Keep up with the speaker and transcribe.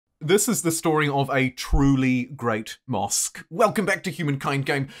This is the story of a truly great mosque. Welcome back to Humankind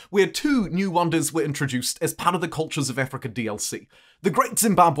game, where two new wonders were introduced as part of the Cultures of Africa DLC. The Great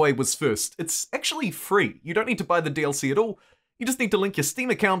Zimbabwe was first. It's actually free. You don't need to buy the DLC at all. You just need to link your Steam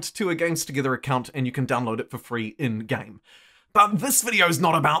account to a Games Together account and you can download it for free in-game. But this video is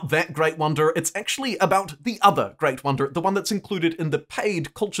not about that great wonder, it's actually about the other great wonder, the one that's included in the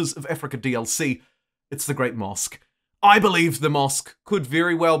paid Cultures of Africa DLC. It's the Great Mosque. I believe the mosque could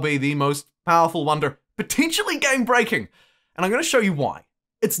very well be the most powerful wonder, potentially game-breaking, and I'm going to show you why.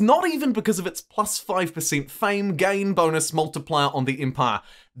 It's not even because of its plus 5% fame gain bonus multiplier on the Empire.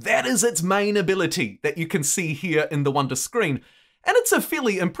 That is its main ability that you can see here in the wonder screen, and it's a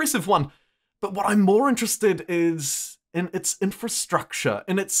fairly impressive one. But what I'm more interested is in its infrastructure,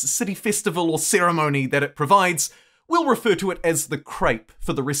 in its city festival or ceremony that it provides. We'll refer to it as the crepe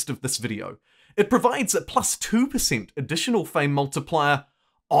for the rest of this video. It provides a plus 2% additional fame multiplier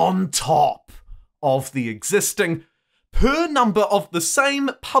on top of the existing, per number of the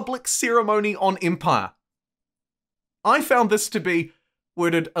same public ceremony on Empire. I found this to be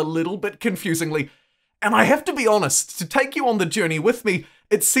worded a little bit confusingly, and I have to be honest, to take you on the journey with me,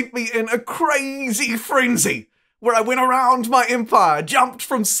 it sent me in a crazy frenzy, where I went around my empire, jumped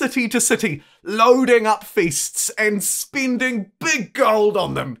from city to city, loading up feasts and spending big gold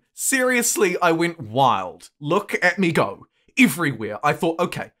on them. Seriously, I went wild. Look at me go. Everywhere. I thought,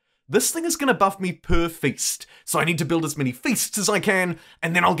 okay, this thing is going to buff me per feast, so I need to build as many feasts as I can,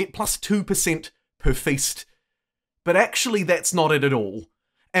 and then I'll get plus 2% per feast. But actually, that's not it at all.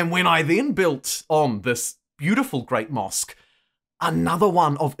 And when I then built on this beautiful Great Mosque, another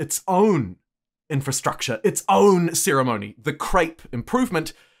one of its own infrastructure, its own ceremony, the crepe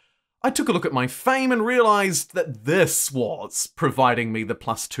improvement, I took a look at my fame and realized that this was providing me the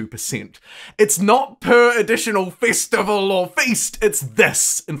plus 2%. It's not per additional festival or feast, it's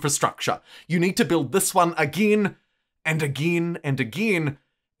this infrastructure. You need to build this one again and again and again,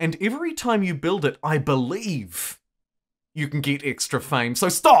 and every time you build it, I believe you can get extra fame. So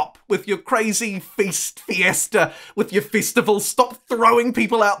stop with your crazy feast fiesta, with your festival. Stop throwing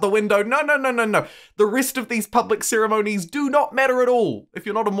people out the window. No. The rest of these public ceremonies do not matter at all. If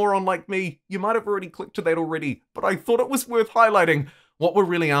you're not a moron like me, you might have already clicked to that already, but I thought it was worth highlighting. What we're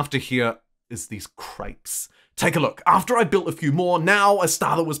really after here is these crepes. Take a look. After I built a few more, now a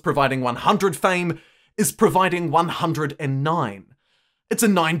star that was providing 100 fame is providing 109. It's a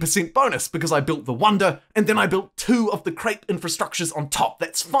 9% bonus because I built the wonder, and then I built 2 of the crepe infrastructures on top.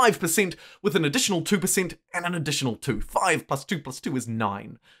 That's 5% with an additional 2% and an additional 2. 5 plus 2 plus 2 is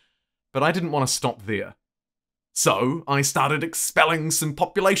 9. But I didn't want to stop there. So I started expelling some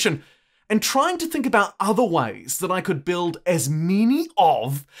population and trying to think about other ways that I could build as many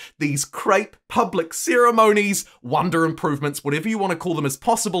of these crepe public ceremonies, wonder improvements, whatever you want to call them, as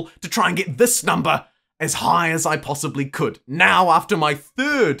possible to try and get this number as high as I possibly could. Now, after my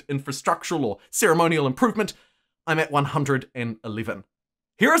 3rd infrastructural or ceremonial improvement, I'm at 111.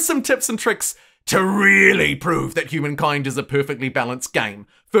 Here are some tips and tricks to really prove that Humankind is a perfectly balanced game.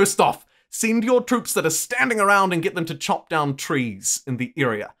 First off, send your troops that are standing around and get them to chop down trees in the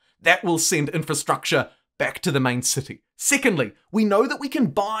area. That will send infrastructure back to the main city. Secondly, we know that we can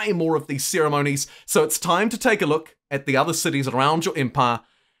buy more of these ceremonies, so it's time to take a look at the other cities around your empire.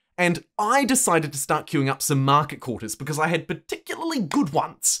 And I decided to start queuing up some market quarters because I had particularly good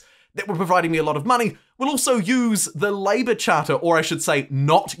ones that were providing me a lot of money. We'll also use the Labour Charter, or I should say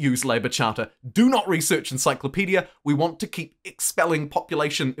not use Labour Charter. Do not research Encyclopedia. We want to keep expelling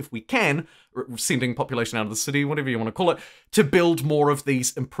population if we can, or sending population out of the city, whatever you want to call it, to build more of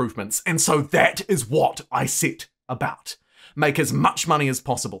these improvements. And so that is what I set about. Make as much money as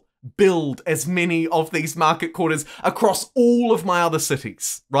possible. Build as many of these market quarters across all of my other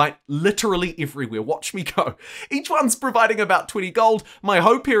cities, right? Literally everywhere. Watch me go. Each one's providing about 20 gold. My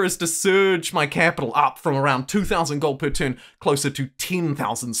hope here is to surge my capital up from around 2,000 gold per turn closer to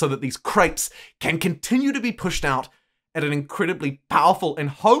 10,000 so that these crepes can continue to be pushed out at an incredibly powerful and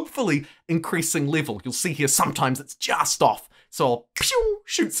hopefully increasing level. You'll see here sometimes it's just off. So I'll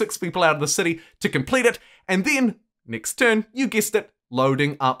shoot 6 people out of the city to complete it, and then next turn, you guessed it,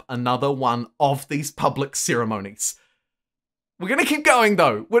 loading up another one of these public ceremonies. We're going to keep going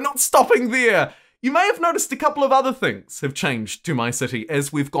though. We're not stopping there. You may have noticed a couple of other things have changed to my city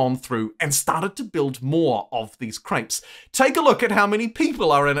as we've gone through and started to build more of these crepes. Take a look at how many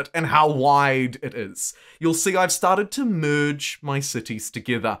people are in it and how wide it is. You'll see I've started to merge my cities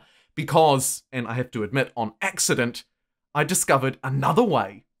together because, and I have to admit on accident, I discovered another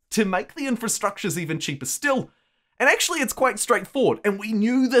way to make the infrastructures even cheaper still. And actually it's quite straightforward, and we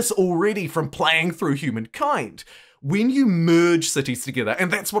knew this already from playing through Humankind. when you merge cities together,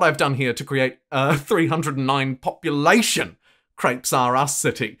 and that's what I've done here to create a 309 population Crepes R Us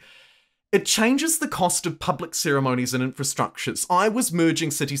city, it changes the cost of public ceremonies and infrastructures. I was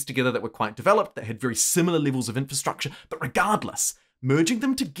merging cities together that were quite developed, that had very similar levels of infrastructure, but regardless, merging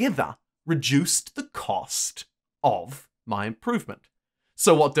them together reduced the cost of my improvement.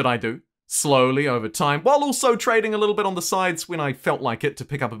 So what did I do? Slowly over time, while also trading a little bit on the sides when I felt like it to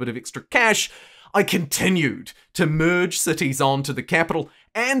pick up a bit of extra cash, I continued to merge cities onto the capital,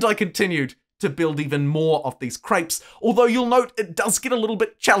 and I continued to build even more of these crepes, although you'll note it does get a little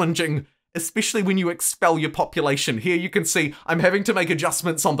bit challenging, especially when you expel your population. Here you can see I'm having to make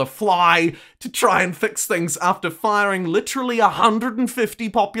adjustments on the fly to try and fix things after firing literally 150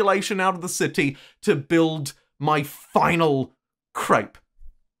 population out of the city to build my final crepe.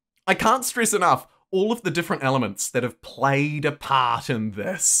 I can't stress enough all of the different elements that have played a part in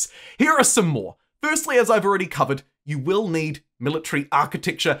this. Here are some more. Firstly, as I've already covered, you will need military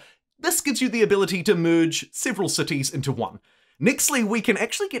architecture. This gives you the ability to merge several cities into one. Nextly, we can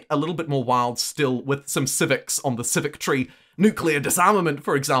actually get a little bit more wild still with some civics on the civic tree. Nuclear disarmament,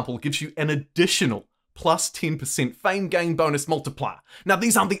 for example, gives you an additional plus 10% fame gain bonus multiplier. Now,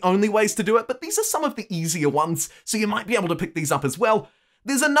 these aren't the only ways to do it, but these are some of the easier ones, so you might be able to pick these up as well.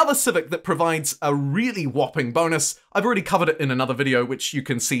 There's another civic that provides a really whopping bonus. I've already covered it in another video, which you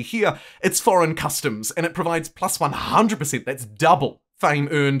can see here. It's foreign customs, and it provides plus 100%, that's double fame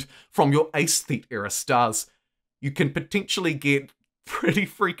earned from your aesthete era stars. You can potentially get pretty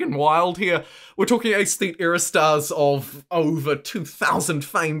freaking wild here. We're talking aesthete era stars of over 2,000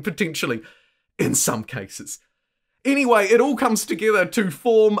 fame, potentially, in some cases. Anyway, it all comes together to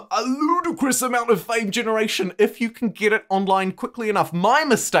form a ludicrous amount of fame generation if you can get it online quickly enough. My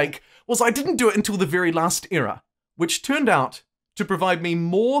mistake was I didn't do it until the very last era, which turned out to provide me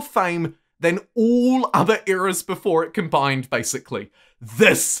more fame than all other eras before it combined, basically.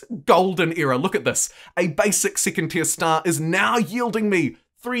 This golden era, look at this. A basic second tier star is now yielding me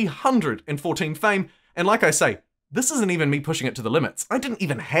 314 fame, and like I say, this isn't even me pushing it to the limits. I didn't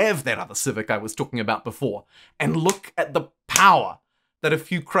even have that other civic I was talking about before. And look at the power that a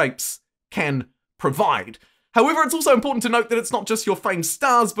few crepes can provide. However, it's also important to note that it's not just your fame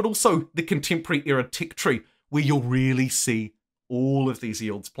stars, but also the contemporary era tech tree, where you'll really see all of these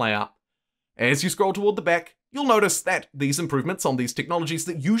yields play out. As you scroll toward the back, you'll notice that these improvements on these technologies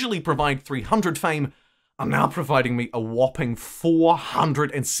that usually provide 300 fame are now providing me a whopping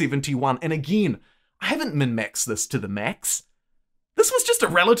 471. And again, I haven't min-maxed this to the max. This was just a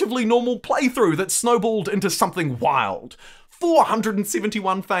relatively normal playthrough that snowballed into something wild.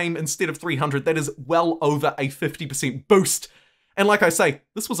 471 fame instead of 300, that is well over a 50% boost. And like I say,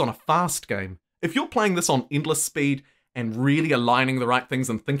 this was on a fast game. If you're playing this on endless speed and really aligning the right things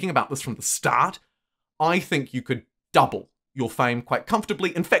and thinking about this from the start, I think you could double your fame quite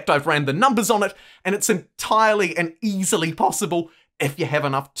comfortably. In fact, I've ran the numbers on it, and it's entirely and easily possible if you have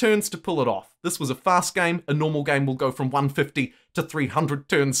enough turns to pull it off. This was a fast game. A normal game will go from 150 to 300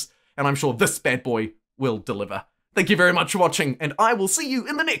 turns, and I'm sure this bad boy will deliver. Thank you very much for watching, and I will see you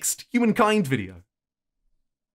in the next Humankind video.